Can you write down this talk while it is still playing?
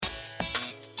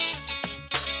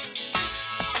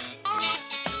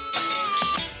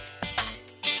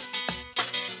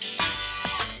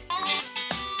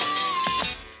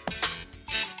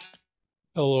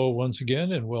Hello once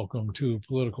again, and welcome to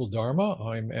Political Dharma.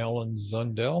 I'm Alan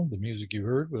Zundel. The music you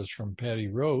heard was from Patty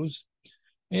Rose.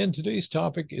 And today's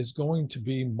topic is going to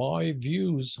be my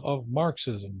views of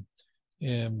Marxism.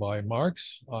 And by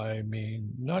Marx, I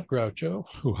mean not Groucho,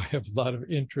 who I have a lot of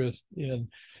interest in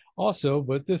also,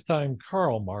 but this time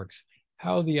Karl Marx,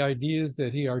 how the ideas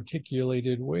that he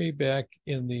articulated way back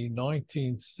in the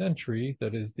 19th century,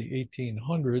 that is the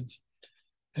 1800s,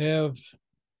 have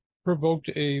provoked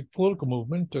a political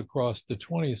movement across the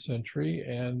 20th century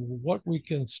and what we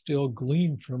can still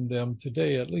glean from them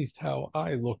today, at least how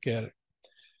I look at it.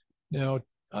 Now,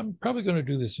 I'm probably going to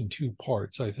do this in two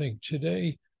parts. I think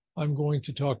today I'm going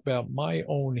to talk about my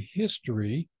own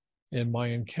history and my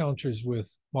encounters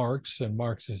with Marx and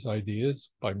Marx's ideas.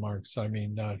 By Marx, I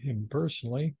mean not him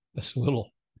personally. That's a little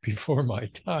before my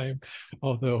time.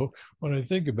 Although, when I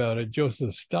think about it,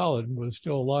 Joseph Stalin was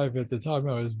still alive at the time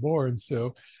I was born.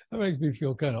 So that makes me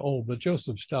feel kind of old. But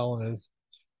Joseph Stalin is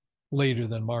later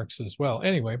than Marx as well.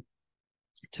 Anyway,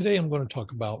 today I'm going to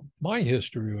talk about my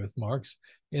history with Marx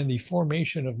and the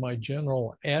formation of my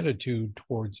general attitude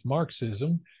towards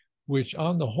Marxism, which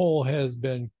on the whole has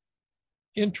been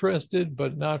interested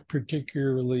but not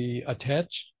particularly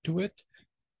attached to it.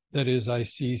 That is, I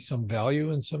see some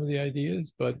value in some of the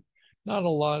ideas, but not a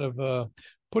lot of,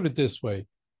 put it this way,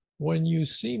 when you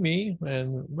see me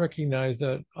and recognize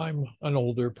that I'm an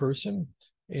older person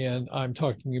and I'm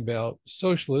talking about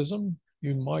socialism,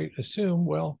 you might assume,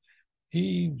 well,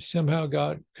 he somehow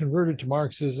got converted to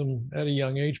Marxism at a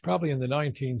young age, probably in the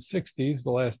 1960s,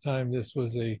 the last time this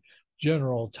was a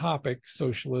general topic,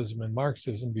 socialism and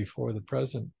Marxism, before the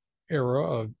present era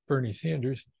of Bernie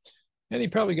Sanders. And he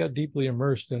probably got deeply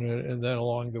immersed in it, and then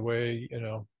along the way,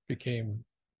 became,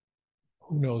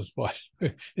 who knows what.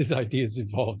 His ideas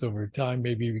evolved over time.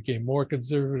 Maybe he became more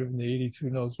conservative in the 80s, who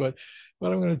knows what.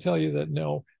 But I'm going to tell you that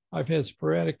no, I've had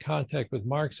sporadic contact with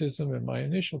Marxism, and my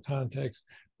initial contacts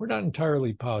were not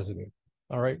entirely positive.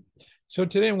 All right. So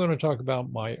today I'm going to talk about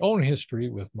my own history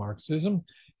with Marxism.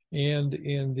 And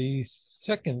in the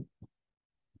second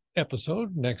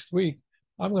episode next week,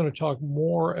 I'm going to talk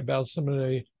more about some of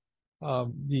the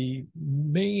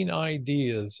main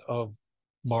ideas of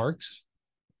Marx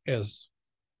as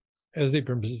they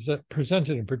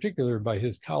presented in particular by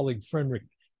his colleague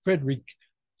Frederick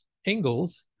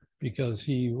Engels, because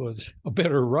he was a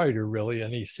better writer, really,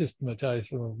 and he systematized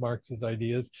some of Marx's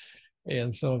ideas.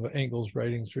 And some of Engels'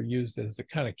 writings were used as a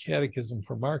kind of catechism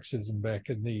for Marxism back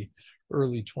in the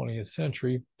early 20th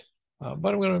century.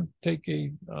 But I'm going to take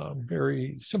a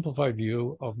very simplified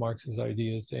view of Marx's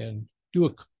ideas and do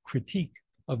a critique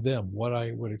of them, what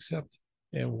I would accept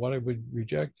and what I would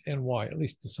reject and why, at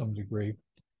least to some degree,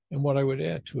 and what I would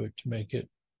add to it to make it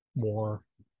more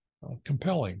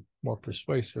compelling, more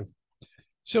persuasive.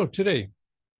 So today, I'm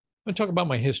going to talk about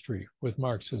my history with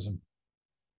Marxism.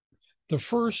 The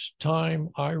first time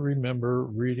I remember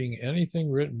reading anything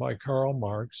written by Karl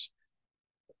Marx,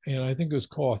 and I think it was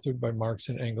co-authored by Marx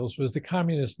and Engels, was the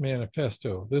Communist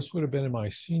Manifesto. This would have been in my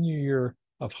senior year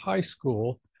of high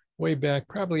school, way back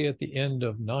probably at the end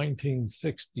of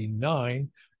 1969,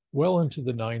 well into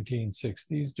the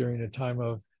 1960s, during a time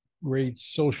of great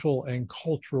social and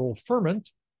cultural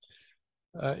ferment.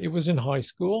 It was in high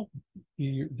school.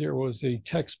 There was a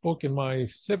textbook in my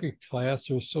civics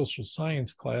class or social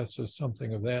science class or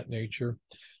something of that nature.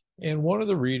 And one of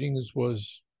the readings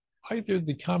was either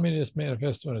the Communist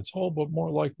Manifesto in its whole, but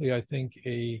more likely, I think,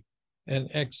 an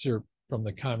excerpt from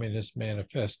the Communist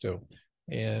Manifesto.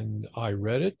 And I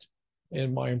read it,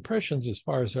 and my impressions, as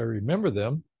far as I remember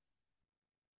them,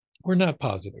 were not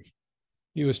positive.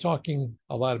 He was talking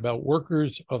a lot about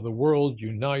workers of the world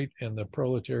unite and the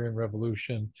proletarian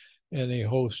revolution, and a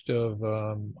host of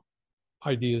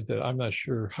ideas that I'm not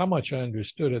sure how much I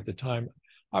understood at the time.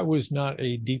 I was not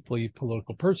a deeply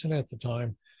political person at the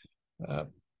time,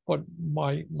 but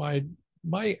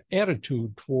my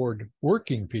attitude toward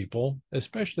working people,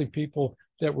 especially people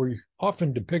that were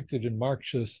often depicted in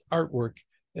Marxist artwork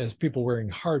as people wearing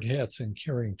hard hats and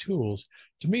carrying tools,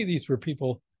 to me, these were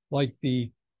people like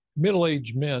the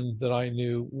middle-aged men that I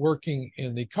knew working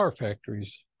in the car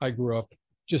factories. I grew up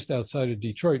just outside of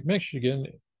Detroit, Michigan,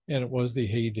 and it was the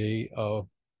heyday of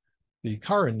the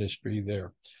car industry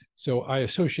there. So I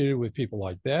associated with people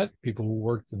like that, people who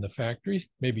worked in the factories,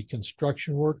 maybe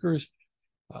construction workers,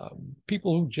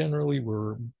 people who generally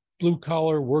were blue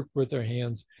collar, worked with their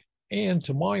hands. And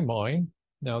to my mind,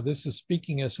 now this is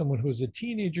speaking as someone who was a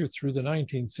teenager through the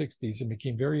 1960s and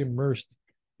became very immersed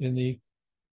in the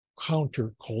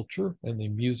counterculture and the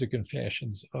music and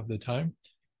fashions of the time.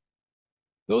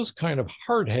 Those kind of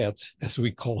hard hats, as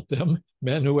we called them,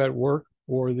 men who at work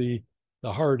wore the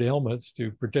the hard helmets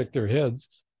to protect their heads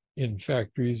in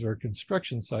factories or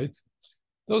construction sites.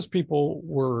 Those people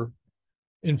were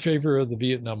in favor of the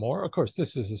Vietnam War. Of course,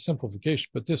 this is a simplification,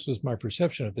 but this was my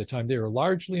perception at the time. They were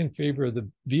largely in favor of the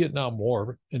Vietnam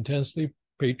War, intensely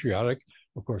patriotic.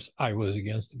 Of course, I was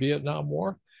against the Vietnam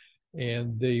War,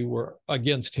 and they were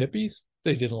against hippies.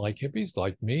 They didn't like hippies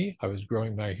like me. I was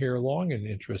growing my hair long and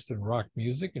interested in rock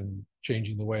music and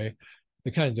changing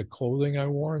the kinds of clothing I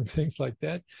wore and things like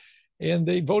that. And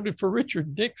they voted for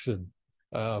Richard Nixon,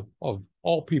 of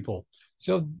all people.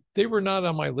 So they were not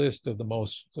on my list of the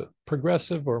most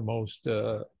progressive or most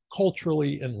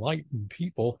culturally enlightened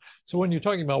people. So when you're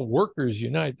talking about workers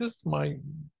unite, this is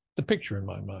the picture in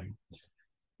my mind.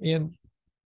 And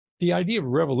the idea of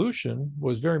revolution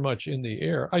was very much in the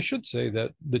air. I should say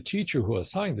that the teacher who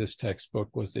assigned this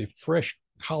textbook was a fresh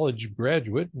college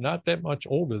graduate, not that much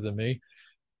older than me,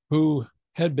 who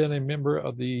had been a member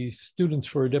of the Students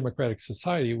for a Democratic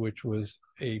Society, which was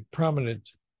a prominent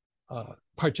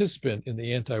participant in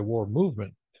the anti-war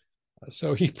movement.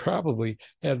 So he probably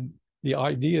had the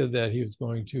idea that he was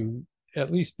going to,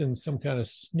 at least in some kind of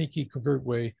sneaky, covert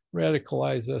way,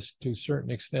 radicalize us to a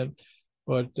certain extent.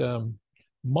 But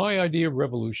my idea of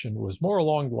revolution was more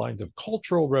along the lines of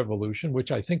cultural revolution,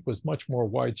 which I think was much more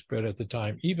widespread at the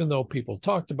time. Even though people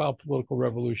talked about political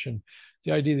revolution,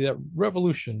 the idea that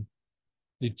revolution,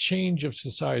 the change of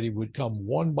society, would come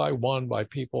one by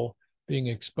people being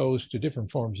exposed to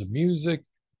different forms of music,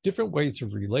 different ways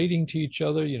of relating to each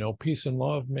other, peace and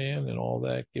love, man, and all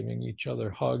that, giving each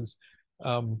other hugs,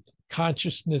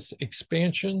 consciousness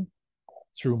expansion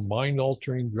through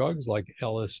mind-altering drugs like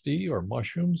LSD or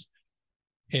mushrooms,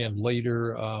 and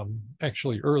later,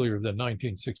 actually earlier than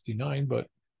 1969, but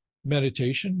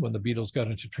meditation, when the Beatles got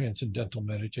into transcendental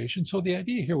meditation. So the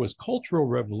idea here was cultural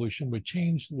revolution would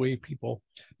change the way people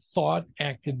thought,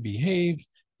 acted, behaved,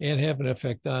 and have an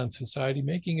effect on society,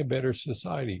 making a better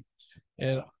society.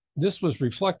 And this was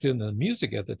reflected in the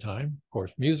music at the time. Of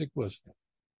course, music was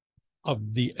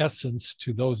of the essence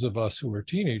to those of us who were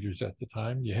teenagers at the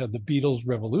time. You had the Beatles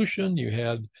revolution, you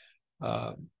had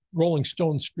Rolling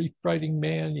Stones Street Fighting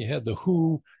Man, you had the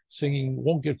Who singing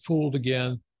Won't Get Fooled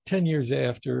Again 10 years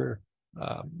after.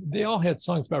 They all had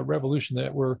songs about revolution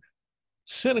that were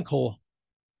cynical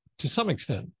to some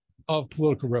extent of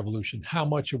political revolution. How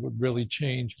much it would really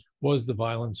change? Was the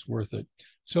violence worth it?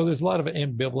 So there's a lot of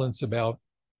ambivalence about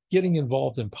getting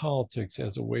involved in politics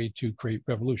as a way to create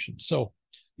revolution. So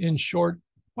in short,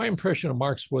 my impression of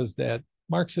Marx was that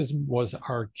Marxism was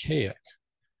archaic.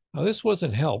 Now, this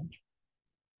wasn't helped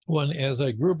when, as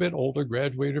I grew a bit older,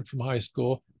 graduated from high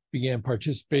school, began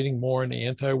participating more in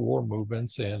anti-war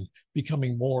movements and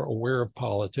becoming more aware of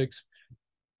politics.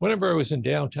 Whenever I was in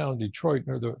downtown Detroit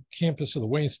near the campus of the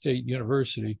Wayne State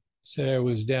University, say I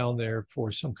was down there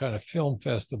for some kind of film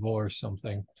festival or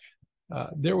something,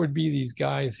 there would be these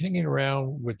guys hanging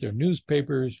around with their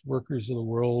newspapers, Workers of the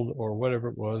World or whatever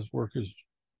it was, Workers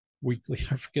Weekly,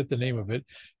 I forget the name of it,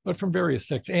 but from various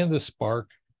sects, and the Spark,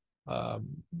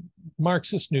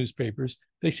 Marxist newspapers.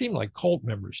 They seemed like cult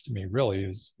members to me,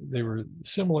 really. They were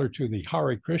similar to the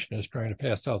Hare Krishnas trying to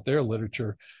pass out their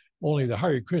literature, only the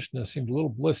Hare Krishnas seemed a little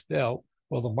blissed out,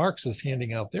 while the Marxists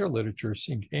handing out their literature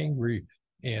seemed angry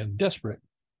and desperate.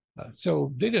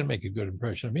 So they didn't make a good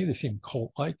impression of me. They seemed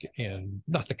cult-like and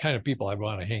not the kind of people I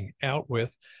want to hang out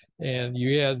with. And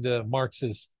you had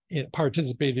Marxists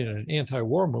participating in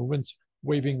anti-war movements,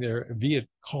 waving their Viet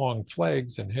Cong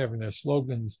flags and having their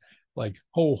slogans like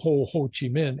 "Ho, ho, Ho Chi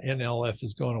Minh, NLF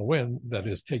is going to win," that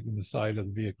is, taking the side of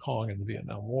the Viet Cong in the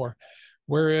Vietnam War.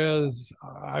 Whereas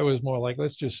I was more like,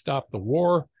 let's just stop the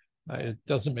war. It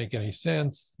doesn't make any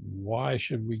sense. Why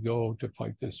should we go to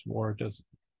fight this war? It doesn't,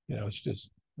 it's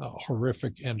just a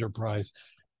horrific enterprise.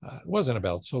 It wasn't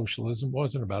about socialism, it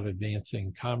wasn't about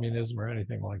advancing communism or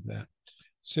anything like that.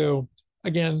 So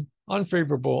again,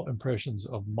 unfavorable impressions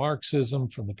of Marxism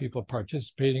from the people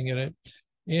participating in it.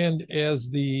 And as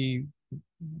the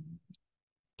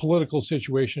political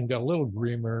situation got a little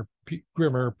grimmer,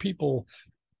 people,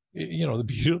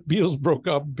 the Beatles broke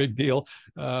up, big deal.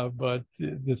 But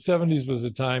the 70s was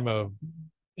a time of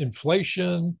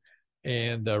inflation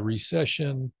and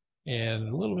recession and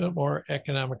a little bit more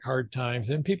economic hard times,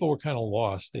 and people were kind of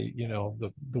lost.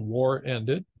 The war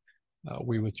ended.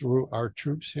 We withdrew our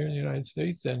troops here in the United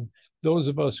States, and those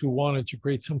of us who wanted to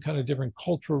create some kind of different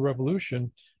cultural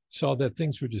revolution saw that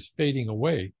things were just fading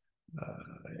away.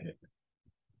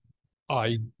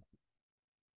 I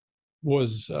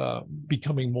was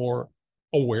becoming more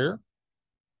aware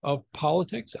of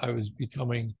politics. I was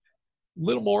becoming a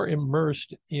little more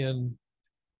immersed in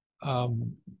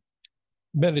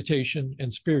meditation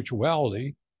and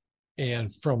spirituality.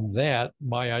 And from that,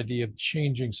 my idea of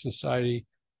changing society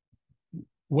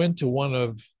went to one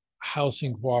of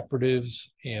housing cooperatives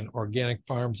and organic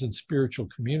farms and spiritual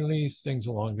communities, things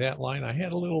along that line. I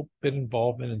had a little bit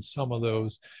involvement in some of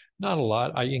those, not a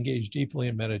lot. I engaged deeply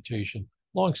in meditation.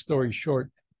 Long story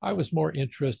short, I was more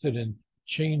interested in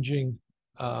changing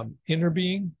inner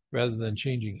being rather than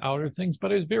changing outer things,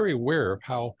 but I was very aware of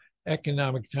how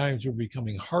economic times were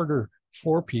becoming harder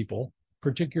for people,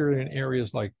 particularly in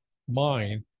areas like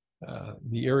mine,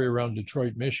 the area around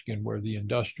Detroit, Michigan, where the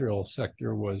industrial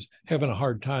sector was having a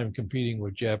hard time competing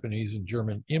with Japanese and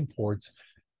German imports.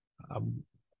 Um,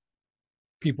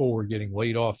 People were getting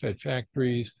laid off at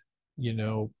factories. You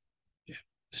know,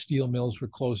 steel mills were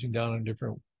closing down in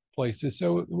different places.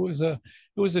 So it was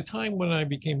a time when I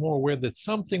became more aware that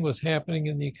something was happening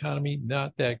in the economy,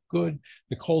 not that good.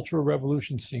 The Cultural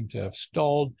Revolution seemed to have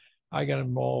stalled. I got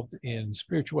involved in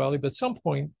spirituality, but at some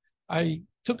point I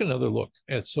took another look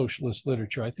at socialist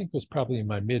literature. I think it was probably in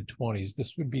my mid 20s.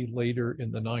 This would be later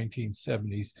in the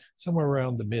 1970s, somewhere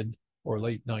around the mid or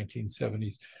late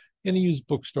 1970s. In a used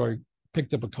bookstore, I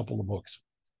picked up a couple of books.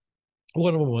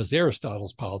 One of them was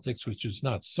Aristotle's Politics, which is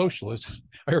not socialist.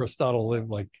 Aristotle lived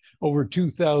like over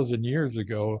 2,000 years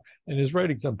ago, and his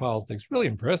writings on politics really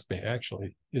impressed me,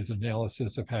 actually. His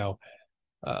analysis of how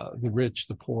the rich,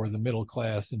 the poor, the middle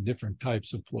class, and different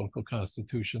types of political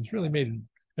constitutions really made an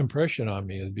impression on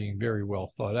me as being very well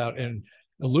thought out and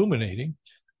illuminating.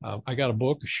 I got a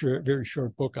book, very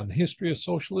short book on the history of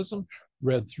socialism,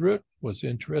 read through it, was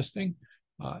interesting.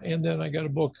 And then I got a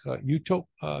book,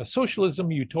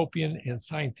 Socialism, Utopian and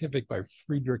Scientific by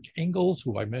Friedrich Engels,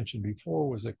 who I mentioned before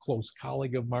was a close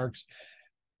colleague of Marx,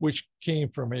 which came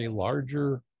from a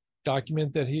larger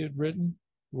document that he had written.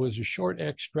 It was a short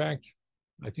extract.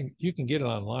 I think you can get it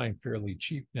online fairly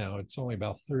cheap now. It's only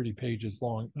about 30 pages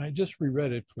long. And I just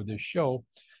reread it for this show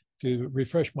to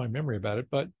refresh my memory about it.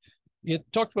 But it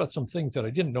talked about some things that I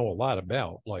didn't know a lot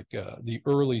about, like the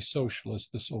early socialists,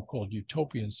 the so-called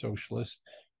utopian socialists,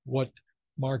 what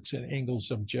Marx and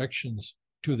Engels' objections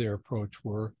to their approach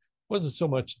were. Wasn't so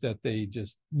much that they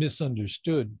just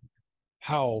misunderstood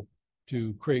how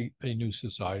to create a new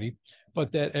society,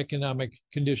 but that economic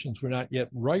conditions were not yet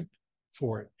ripe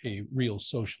for a real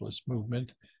socialist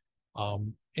movement.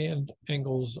 And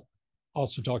Engels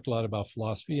also talked a lot about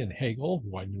philosophy, and Hegel,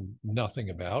 who I knew nothing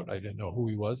about. I didn't know who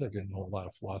he was. I didn't know a lot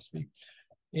of philosophy.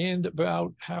 And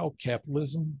about how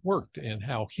capitalism worked and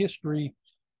how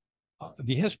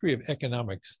the history of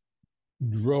economics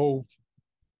drove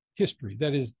history.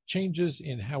 That is, changes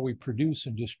in how we produce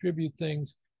and distribute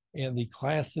things, and the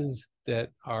classes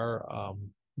that are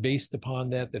based upon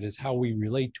that. That is how we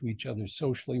relate to each other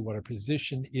socially, what our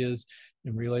position is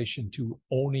in relation to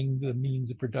owning the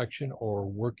means of production or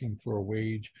working for a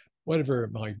wage, whatever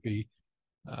it might be,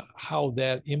 how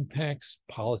that impacts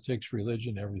politics,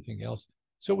 religion, everything else.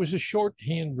 So it was a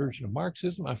shorthand version of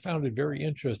Marxism. I found it very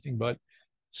interesting, but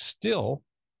still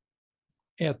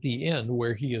at the end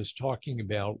where he is talking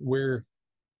about where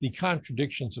the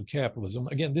contradictions of capitalism.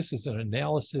 Again, this is an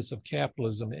analysis of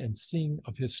capitalism and seeing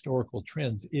of historical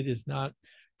trends. It is not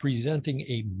presenting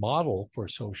a model for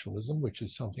socialism, which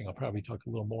is something I'll probably talk a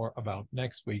little more about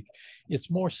next week.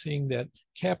 It's more seeing that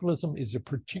capitalism is a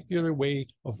particular way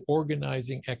of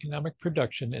organizing economic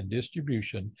production and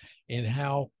distribution, and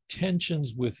how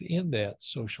tensions within that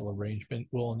social arrangement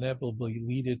will inevitably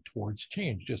lead it towards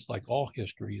change, just like all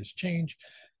history is change.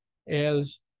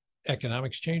 As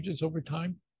economics changes over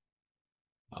time,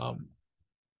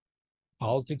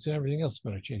 politics and everything else is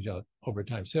going to change out over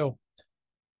time. So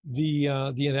the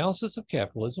analysis of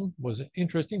capitalism was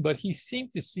interesting, but he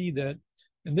seemed to see that,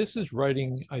 and this is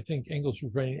writing, I think Engels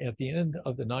was writing at the end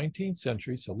of the 19th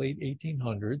century, so late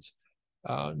 1800s,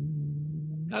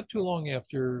 not too long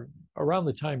after, around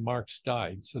the time Marx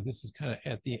died. So this is kind of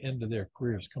at the end of their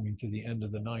careers, coming to the end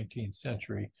of the 19th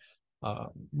century.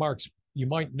 Marx, you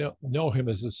might know him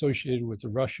as associated with the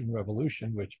Russian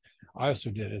Revolution, which I also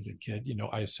did as a kid. You know,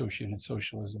 I associated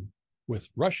socialism with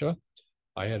Russia.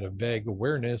 I had a vague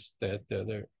awareness that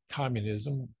the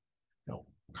communism, you know,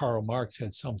 Karl Marx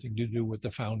had something to do with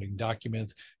the founding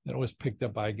documents. And it was picked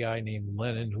up by a guy named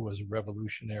Lenin, who was a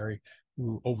revolutionary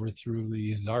who overthrew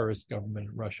the Tsarist government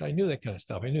in Russia. I knew that kind of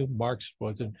stuff. I knew Marx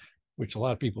wasn't, which a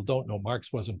lot of people don't know,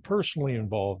 Marx wasn't personally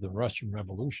involved in the Russian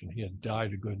Revolution. He had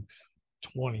died a good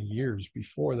 20 years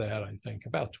before that, I think,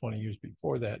 about 20 years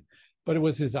before that. But it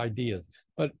was his ideas.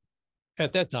 But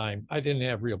at that time, I didn't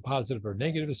have real positive or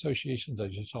negative associations. I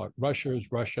just thought Russia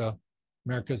is Russia,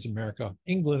 America is America,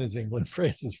 England is England,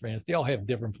 France is France. They all have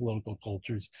different political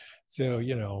cultures. So,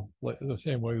 you know, the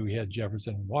same way we had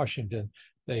Jefferson and Washington,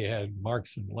 they had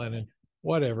Marx and Lenin.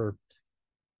 whatever.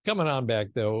 Coming on back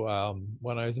though,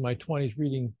 when I was in my 20s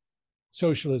reading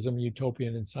Socialism,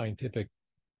 Utopian and Scientific,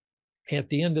 at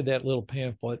the end of that little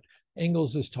pamphlet,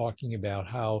 Engels is talking about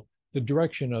how the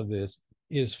direction of this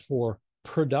is for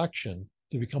production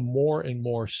to become more and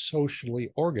more socially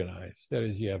organized. That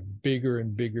is, you have bigger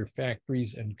and bigger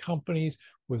factories and companies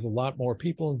with a lot more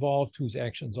people involved whose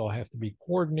actions all have to be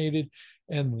coordinated.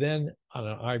 And then on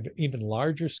an even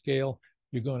larger scale,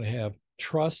 you're going to have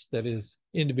trusts, that is,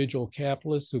 individual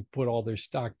capitalists who put all their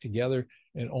stock together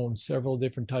and own several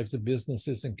different types of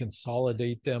businesses and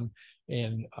consolidate them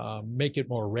and make it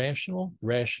more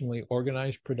rationally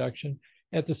organized production.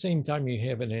 At the same time, you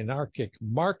have an anarchic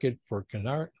market for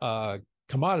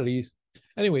commodities.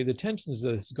 Anyway, the tensions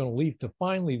that is going to lead to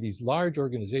finally these large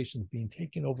organizations being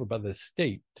taken over by the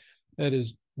state. That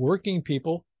is, working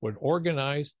people would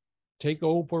organize, take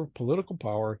over political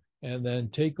power, and then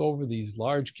take over these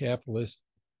large capitalist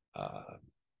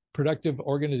productive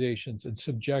organizations and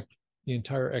subject the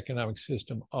entire economic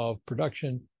system of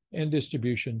production and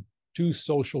distribution to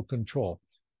social control.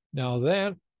 Now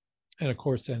that, and of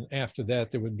course, then after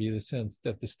that, there would be the sense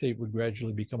that the state would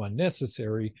gradually become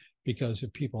unnecessary, because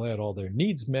if people had all their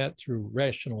needs met through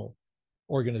rational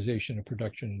organization of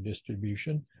production and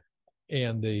distribution,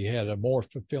 and they had a more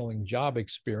fulfilling job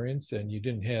experience, and you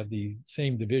didn't have the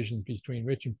same divisions between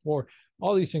rich and poor,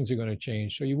 all these things are going to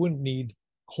change. So you wouldn't need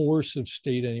coercive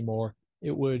state anymore.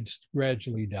 It would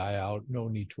gradually die out, no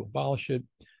need to abolish it.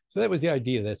 So that was the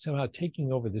idea, that somehow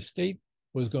taking over the state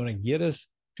was going to get us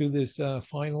to this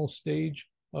final stage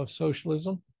of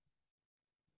socialism.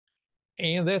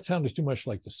 And that sounded too much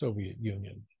like the Soviet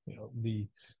Union. You know, the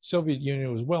Soviet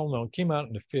Union was well known, came out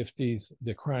in the 50s,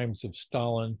 the crimes of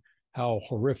Stalin, how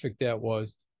horrific that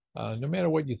was. No matter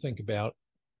what you think about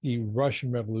the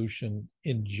Russian Revolution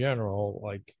in general,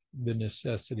 like the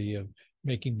necessity of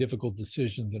making difficult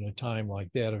decisions in a time like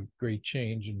that of great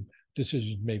change, and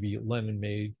decisions maybe Lenin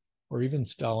made or even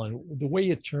Stalin, the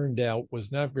way it turned out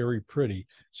was not very pretty.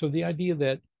 So the idea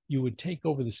that you would take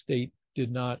over the state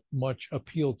did not much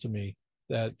appeal to me,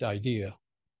 that idea.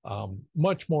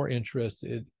 Much more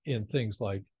interested in things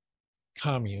like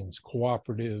communes,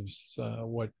 cooperatives,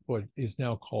 what is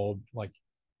now called like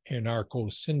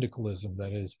anarcho-syndicalism.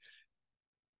 That is,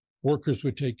 workers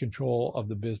would take control of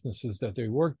the businesses that they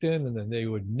worked in, and then they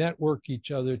would network each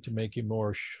other to make a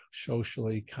more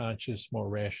socially conscious, more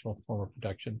rational form of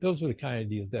production. Those are the kind of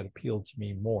ideas that appealed to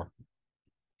me more.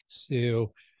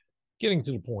 So getting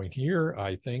to the point here,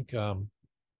 I think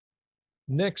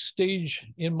next stage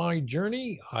in my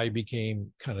journey, I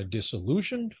became kind of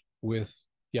disillusioned with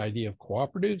the idea of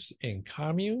cooperatives and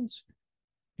communes,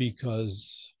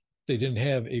 because they didn't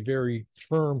have a very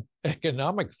firm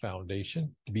economic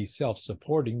foundation to be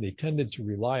self-supporting. They tended to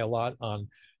rely a lot on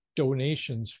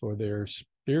donations for their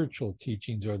spiritual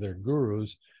teachings or their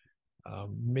gurus.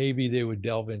 Maybe they would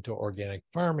delve into organic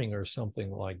farming or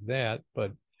something like that,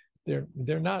 but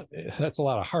they're not. That's a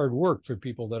lot of hard work for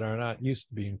people that are not used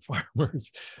to being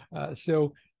farmers.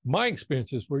 So my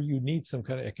experience is where you need some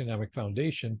kind of economic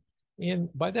foundation. And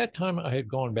by that time, I had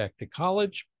gone back to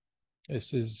college.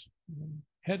 This is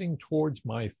heading towards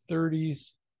my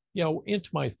 30s, into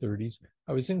my 30s.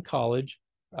 I was in college.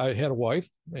 I had a wife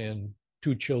and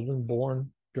 2 children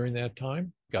born during that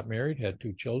time, got married, had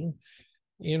 2 children,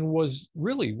 and was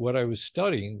really what I was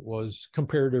studying was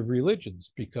comparative religions,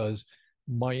 because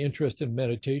my interest in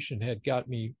meditation had got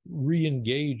me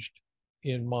re-engaged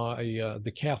in my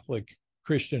the Catholic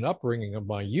Christian upbringing of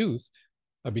my youth.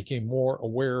 I became more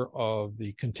aware of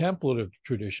the contemplative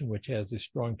tradition, which has a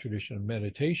strong tradition of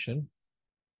meditation,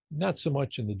 not so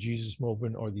much in the Jesus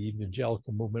movement or the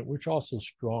evangelical movement, which also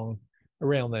strong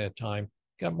around that time.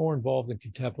 Got more involved in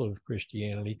contemplative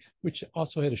Christianity, which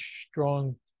also had a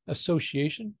strong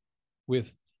association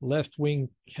with left-wing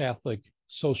Catholic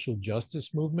social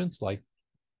justice movements, like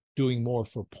doing more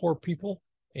for poor people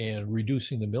and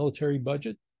reducing the military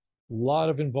budget. A lot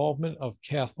of involvement of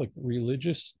Catholic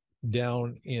religious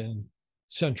down in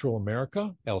Central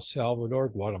America, El Salvador,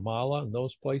 Guatemala, and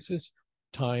those places,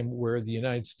 time where the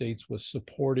United States was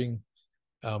supporting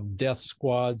death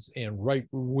squads and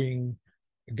right-wing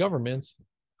governments.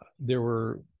 There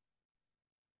were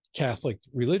Catholic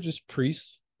religious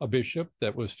priests, a bishop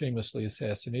that was famously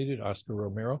assassinated, Oscar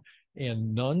Romero,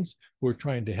 and nuns who were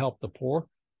trying to help the poor,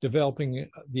 developing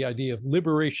the idea of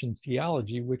liberation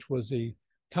theology, which was a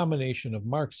combination of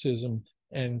Marxism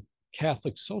and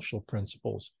Catholic social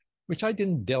principles, which I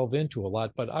didn't delve into a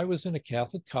lot, but I was in a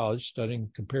Catholic college studying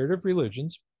comparative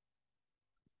religions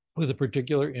with a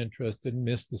particular interest in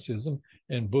mysticism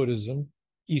and Buddhism,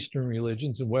 Eastern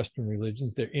religions and Western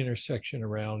religions, their intersection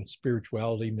around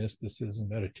spirituality, mysticism,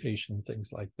 meditation,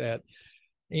 things like that,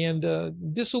 and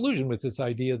disillusioned with this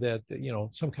idea that,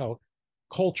 somehow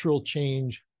cultural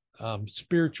change,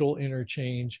 spiritual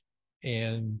interchange,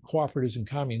 and cooperatives and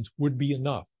communes would be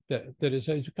enough. That is,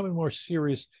 I was becoming more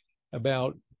serious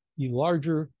about the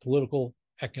larger political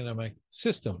economic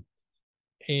system.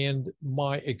 And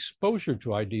my exposure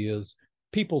to ideas,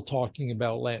 people talking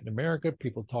about Latin America,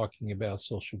 people talking about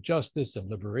social justice and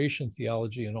liberation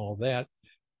theology and all that,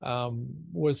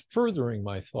 was furthering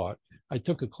my thought. I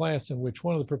took a class in which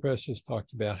one of the professors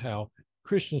talked about how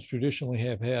Christians traditionally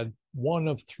have had one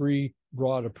of three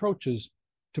broad approaches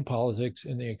to politics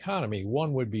and the economy.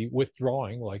 One would be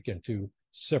withdrawing, like into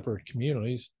separate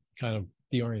communities, kind of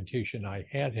the orientation I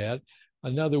had.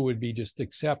 Another would be just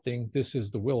accepting this is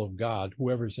the will of God.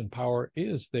 Whoever's in power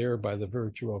is there by the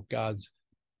virtue of God's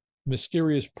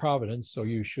mysterious providence, so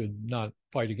you should not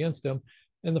fight against them.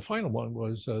 And the final one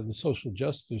was the social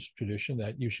justice tradition,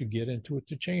 that you should get into it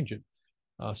to change it,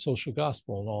 social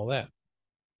gospel and all that.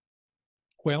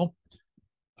 Well,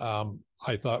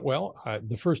 I thought,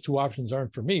 the first two options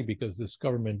aren't for me, because this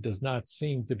government does not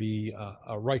seem to be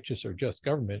a righteous or just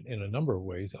government in a number of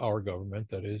ways. Our government,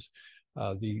 that is,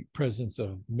 the presence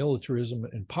of militarism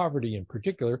and poverty in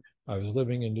particular. I was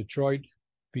living in Detroit,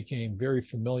 became very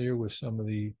familiar with some of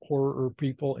the poorer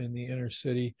people in the inner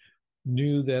city,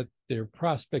 knew that their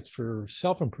prospects for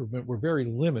self-improvement were very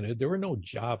limited. There were no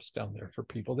jobs down there for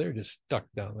people. They were just stuck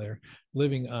down there,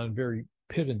 living on very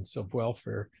pittance of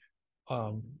welfare,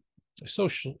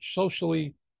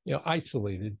 socially,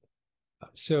 isolated.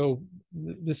 So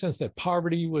the sense that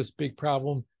poverty was a big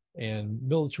problem and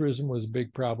militarism was a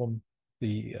big problem,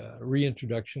 the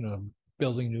reintroduction of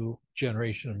building new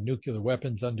generation of nuclear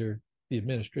weapons under the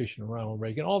administration of Ronald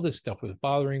Reagan, all this stuff was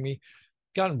bothering me.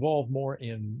 Got involved more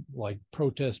in like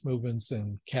protest movements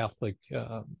and Catholic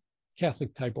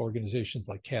type organizations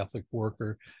like Catholic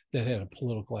Worker that had a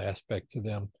political aspect to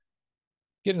them.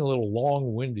 Getting a little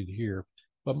long-winded here,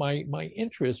 but my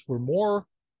interests were more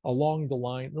along the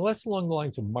line, less along the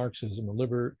lines of Marxism and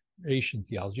liberation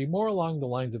theology, more along the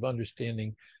lines of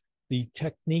understanding the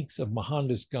techniques of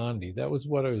Mohandas Gandhi. That was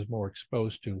what I was more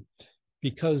exposed to,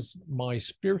 because my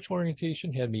spiritual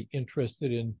orientation had me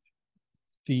interested in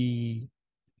the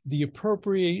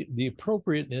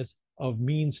appropriateness of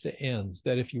means to ends,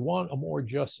 that if you want a more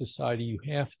just society, you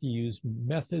have to use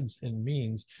methods and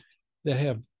means that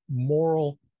have a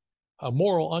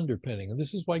moral underpinning. And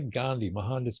this is why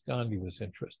Mohandas Gandhi was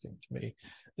interesting to me,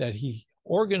 that he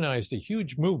organized a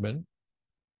huge movement,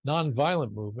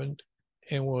 nonviolent movement,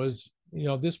 and was,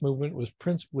 this movement was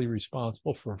principally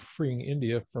responsible for freeing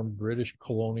India from British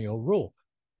colonial rule.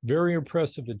 Very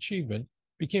impressive achievement.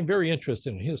 Became very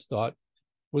interested in his thought.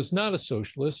 Was not a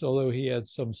socialist, although he had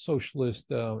some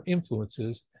socialist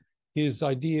influences. His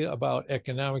idea about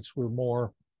economics were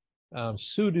more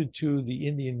suited to the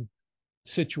Indian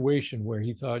situation, where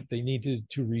he thought they needed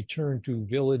to return to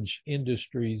village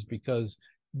industries because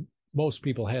most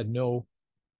people had no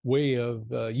way of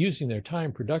using their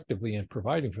time productively and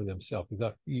providing for themselves. He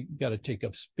thought you got to take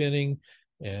up spinning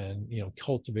and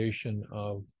cultivation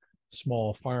of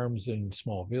small farms and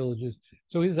small villages.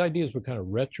 So his ideas were kind of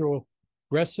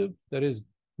retrogressive, that is,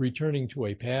 returning to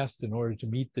a past in order to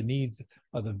meet the needs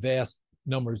of the vast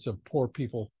numbers of poor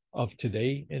people of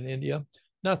today in India.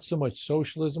 Not so much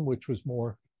socialism, which was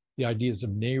more the ideas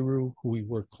of Nehru, who we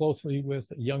worked closely with,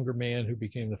 a younger man who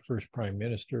became the first prime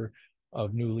minister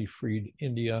of newly freed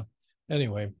India.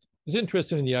 Anyway, I was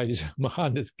interested in the ideas of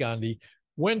Mohandas Gandhi,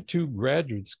 went to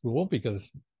graduate school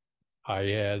because I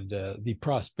had the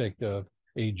prospect of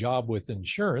a job with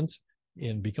insurance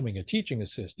in becoming a teaching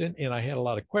assistant, and I had a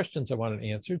lot of questions I wanted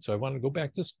answered, so I wanted to go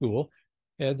back to school.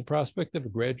 Had the prospect of a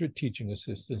graduate teaching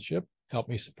assistantship, helped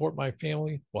me support my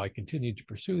family while I continued to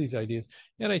pursue these ideas.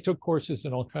 And I took courses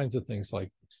in all kinds of things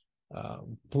like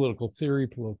political theory,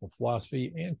 political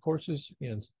philosophy, and courses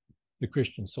in the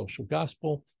Christian social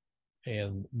gospel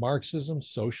and Marxism,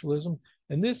 socialism.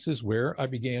 And this is where I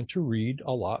began to read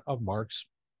a lot of Marx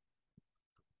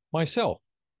myself.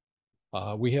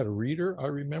 We had a reader, I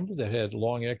remember, that had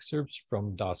long excerpts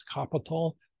from Das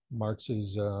Kapital,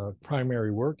 Marx's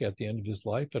primary work at the end of his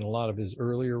life, and a lot of his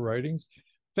earlier writings.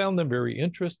 Found them very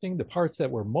interesting. The parts that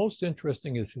were most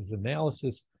interesting is his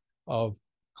analysis of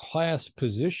class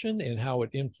position and how it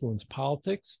influenced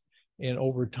politics. And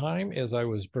over time, as I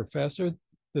was a professor,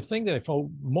 the thing that I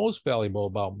found most valuable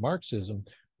about Marxism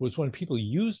was when people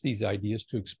used these ideas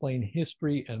to explain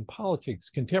history and politics,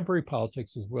 contemporary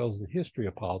politics, as well as the history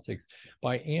of politics,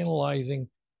 by analyzing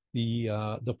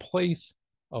the place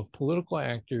of political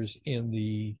actors in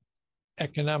the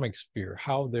economic sphere,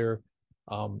 how their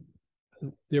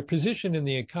position in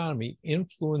the economy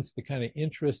influenced the kind of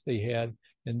interest they had,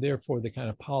 and therefore the kind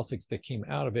of politics that came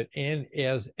out of it. And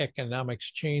as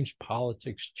economics changed,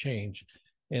 politics changed,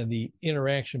 and the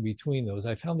interaction between those,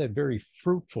 I found that very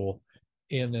fruitful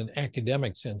in an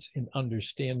academic sense in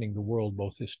understanding the world,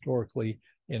 both historically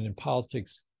and in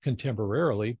politics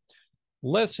contemporarily.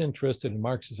 Less interested in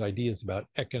Marx's ideas about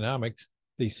economics.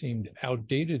 They seemed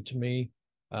outdated to me.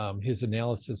 His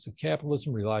analysis of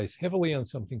capitalism relies heavily on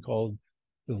something called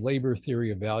the labor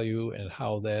theory of value and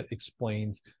how that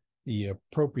explains the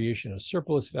appropriation of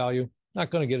surplus value. Not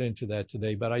going to get into that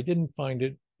today, but I didn't find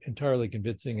it entirely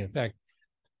convincing. In fact,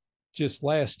 just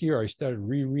last year, I started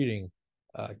rereading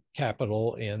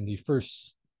Capital, and the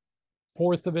first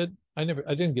fourth of it, I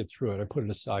didn't get through it. I put it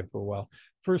aside for a while.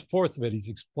 First fourth of it, he's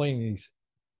explaining these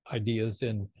ideas,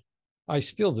 and I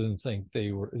still didn't think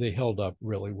they held up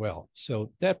really well.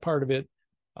 So that part of it,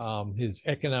 his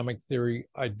economic theory,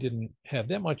 I didn't have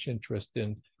that much interest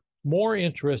in. More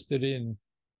interested in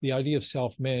the idea of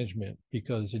self-management,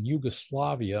 because in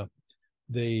Yugoslavia,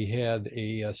 they had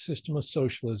a system of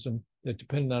socialism that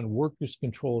depended on workers'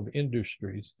 control of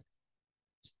industries.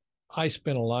 I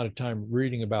spent a lot of time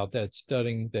reading about that,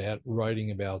 studying that,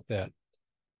 writing about that.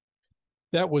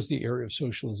 That was the area of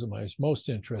socialism I was most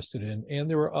interested in. And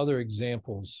there were other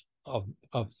examples of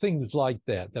things like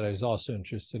that I was also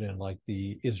interested in, like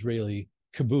the Israeli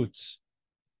kibbutz,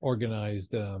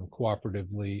 organized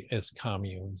cooperatively as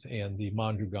communes, and the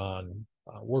Mondragon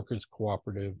workers'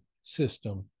 cooperative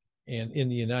system. And in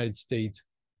the United States,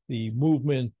 the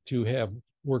movement to have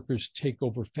workers take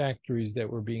over factories that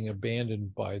were being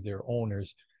abandoned by their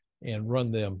owners and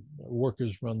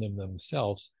workers run them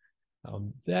themselves.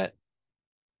 That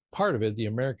part of it, the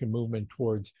American movement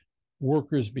towards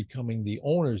workers becoming the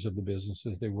owners of the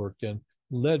businesses they worked in,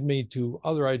 led me to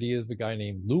other ideas. The guy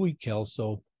named Louis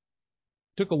Kelso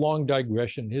took a long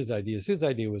digression. His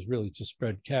idea was really to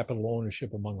spread capital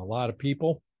ownership among a lot of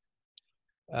people.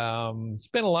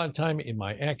 Spent a lot of time in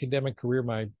my academic career,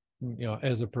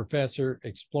 as a professor,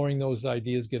 exploring those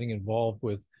ideas, getting involved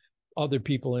with other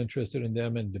people interested in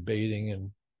them and debating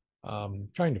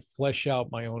and trying to flesh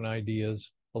out my own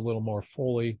ideas a little more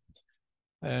fully.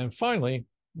 And finally,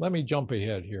 let me jump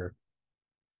ahead here.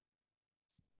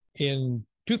 In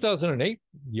 2008,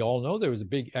 you all know there was a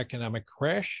big economic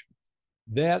crash.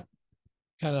 That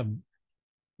kind of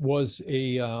was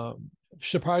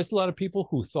surprised a lot of people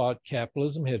who thought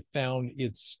capitalism had found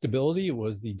its stability. It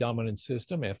was the dominant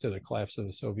system after the collapse of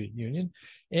the Soviet Union.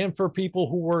 And for people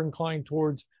who were inclined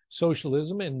towards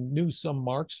socialism and knew some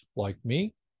Marx, like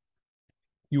me,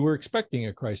 you were expecting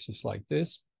a crisis like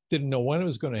this. Didn't know when it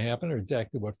was going to happen or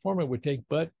exactly what form it would take.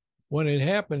 But when it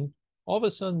happened, all of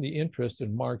a sudden the interest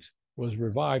in Marx was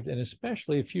revived. And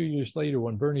especially a few years later,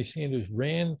 when Bernie Sanders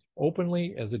ran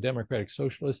openly as a democratic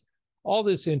socialist, all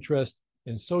this interest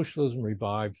in socialism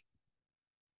revived.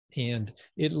 And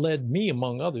it led me,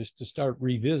 among others, to start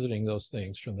revisiting those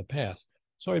things from the past.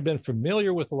 So I'd been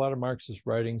familiar with a lot of Marxist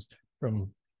writings from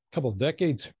a couple of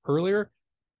decades earlier,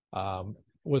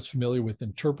 was familiar with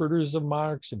interpreters of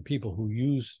Marx and people who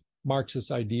use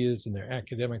Marxist ideas in their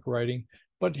academic writing,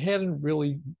 but hadn't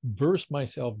really versed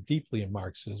myself deeply in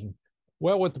Marxism.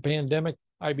 Well, with the pandemic,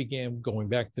 I began going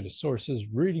back to the sources,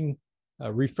 reading,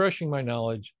 refreshing my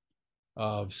knowledge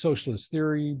of socialist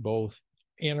theory, both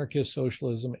anarchist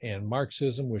socialism and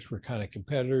Marxism, which were kind of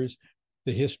competitors,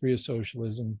 the history of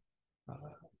socialism,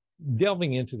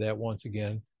 delving into that once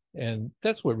again. And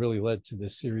that's what really led to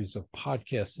this series of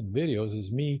podcasts and videos,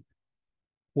 is me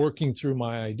working through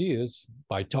my ideas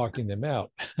by talking them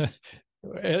out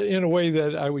in a way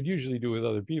that I would usually do with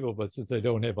other people. But since I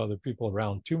don't have other people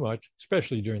around too much,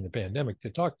 especially during the pandemic, to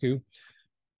talk to,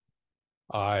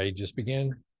 I just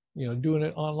began, doing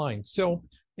it online. So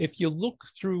if you look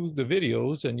through the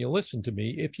videos and you listen to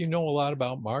me, if you know a lot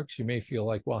about Marx, you may feel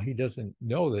like, well, he doesn't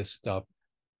know this stuff.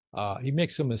 He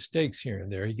makes some mistakes here and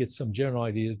there. He gets some general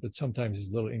ideas, but sometimes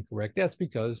he's a little incorrect. That's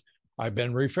because I've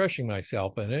been refreshing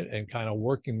myself in it and kind of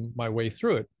working my way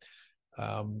through it.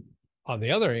 On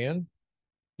the other hand,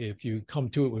 if you come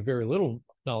to it with very little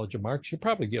knowledge of Marx, you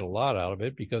probably get a lot out of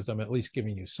it, because I'm at least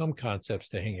giving you some concepts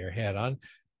to hang your hat on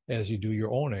as you do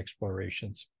your own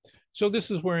explorations. So this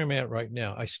is where I'm at right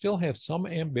now. I still have some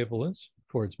ambivalence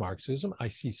towards Marxism. I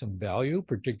see some value,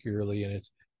 particularly in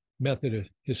its method of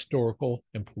historical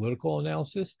and political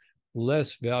analysis,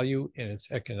 less value in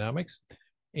its economics.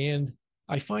 And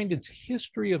I find its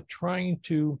history of trying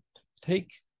to take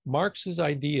Marx's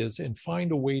ideas and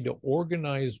find a way to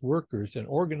organize workers and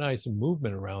organize a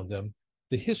movement around them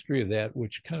the history of that,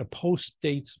 which kind of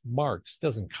postdates Marx,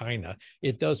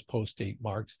 it does postdate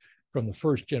Marx from the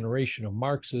first generation of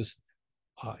Marxists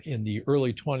in the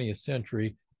early 20th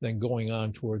century, then going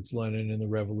on towards Lenin and the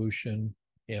revolution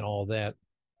and all that.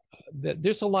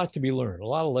 There's a lot to be learned, a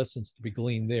lot of lessons to be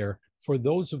gleaned there for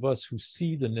those of us who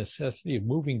see the necessity of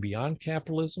moving beyond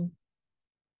capitalism,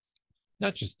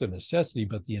 not just the necessity,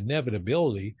 but the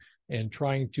inevitability, and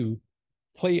trying to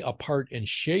play a part in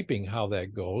shaping how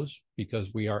that goes,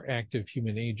 because we are active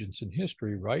human agents in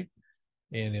history, right?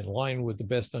 And in line with the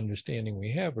best understanding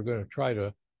we have, we're going to try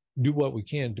to do what we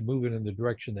can to move it in the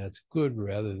direction that's good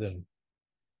rather than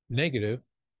negative.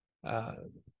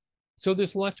 So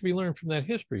there's a lot to be learned from that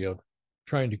history of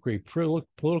trying to create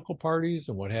political parties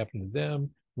and what happened to them,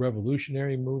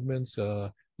 revolutionary movements,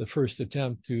 the first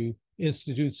attempt to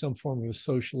institute some form of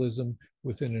socialism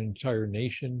within an entire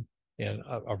nation and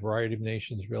a variety of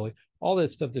nations, really. All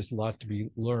that stuff, there's a lot to be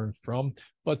learned from.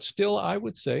 But still, I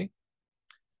would say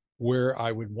where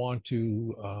I would want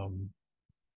to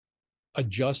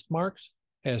adjust Marx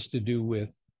has to do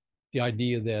with the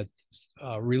idea that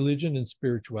religion and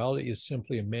spirituality is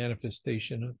simply a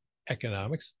manifestation of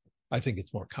economics. I think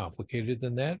it's more complicated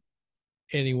than that.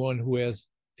 Anyone who has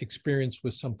experience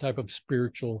with some type of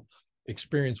spiritual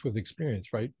experience with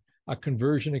experience, right? A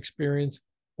conversion experience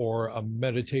or a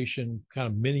meditation kind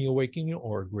of mini awakening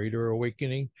or a greater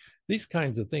awakening, these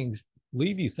kinds of things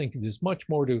leave you thinking there's much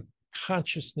more to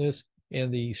consciousness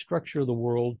and the structure of the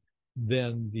world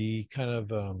than the kind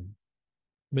of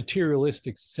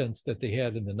materialistic sense that they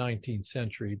had in the 19th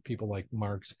century, people like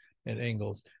Marx and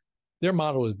Engels. Their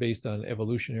model is based on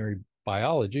evolutionary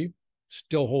biology,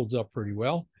 still holds up pretty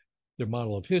well, their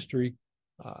model of history.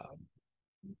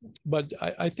 But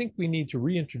I think we need to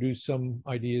reintroduce some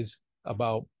ideas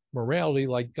about morality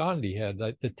like Gandhi had,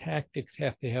 that the tactics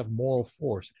have to have moral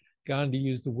force. Gandhi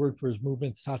used the word for his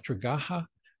movement, satragaha,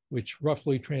 which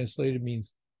roughly translated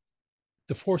means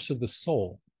the force of the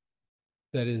soul.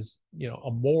 That is,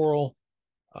 a moral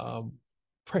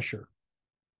pressure.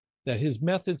 That his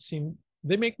methods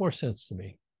they make more sense to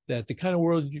me. That the kind of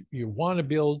world you want to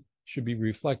build should be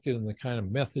reflected in the kind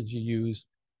of methods you use.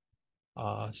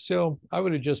 So I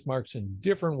would adjust Marx in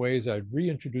different ways. I'd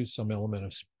reintroduce some element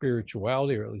of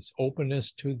spirituality, or at least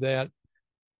openness to that.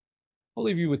 I'll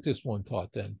leave you with this one thought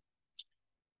then.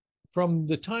 From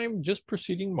the time just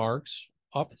preceding Marx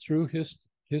up through his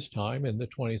time in the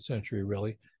 20th century,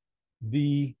 really,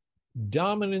 the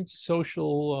dominant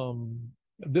social,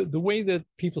 the way that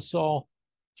people saw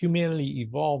humanity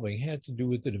evolving had to do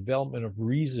with the development of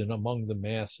reason among the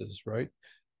masses, right?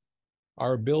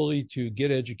 Our ability to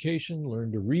get education,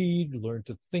 learn to read, learn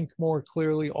to think more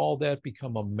clearly, all that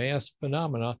become a mass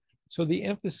phenomena. So the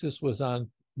emphasis was on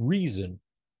reason,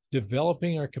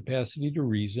 developing our capacity to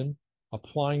reason,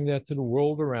 applying that to the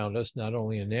world around us, not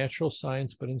only in natural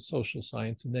science, but in social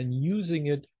science, and then using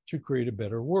it to create a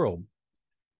better world.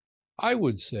 I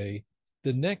would say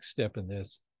the next step in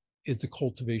this is the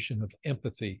cultivation of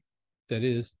empathy. That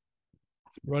is,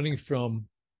 running from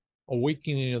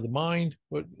awakening of the mind,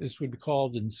 what this would be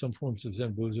called in some forms of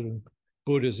Zen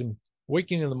Buddhism,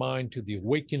 awakening of the mind, to the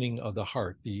awakening of the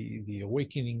heart, the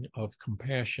awakening of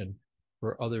compassion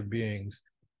for other beings,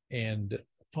 and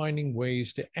finding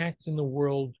ways to act in the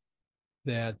world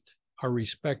that are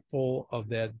respectful of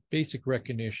that basic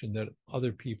recognition that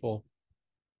other people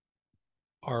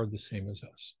are the same as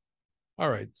us. All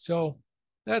right, so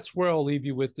that's where I'll leave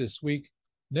you with this week.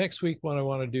 Next week, what I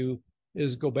want to do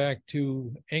is go back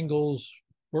to Engels'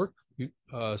 work,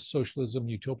 Socialism,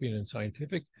 Utopian, and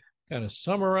Scientific, kind of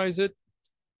summarize it,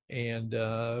 and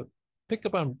pick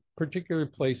up on particular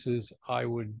places I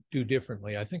would do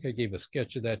differently. I think I gave a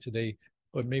sketch of that today,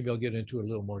 but maybe I'll get into it a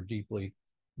little more deeply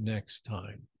next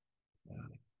time.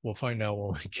 We'll find out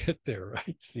when we get there,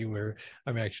 right? See where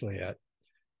I'm actually at.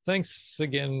 Thanks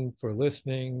again for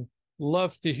listening.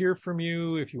 Love to hear from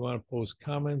you. If you want to post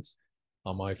comments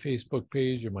on my Facebook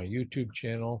page or my YouTube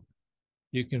channel,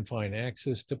 you can find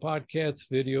access to podcasts,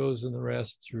 videos, and the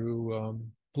rest through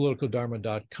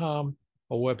politicaldharma.com,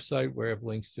 a website where I have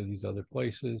links to these other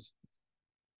places.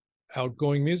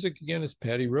 Outgoing music, again, is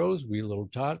Patty Rose, Wee Little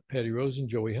Tot, Patty Rose, and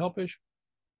Joey Helpish.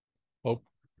 Hope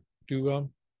to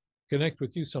connect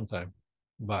with you sometime.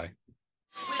 Bye.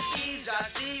 I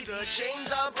see the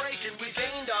chains are breaking. We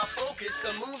gained our focus.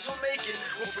 The moves we're making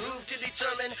will prove to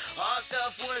determine our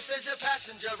self-worth as a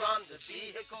passenger on this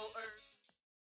vehicle Earth.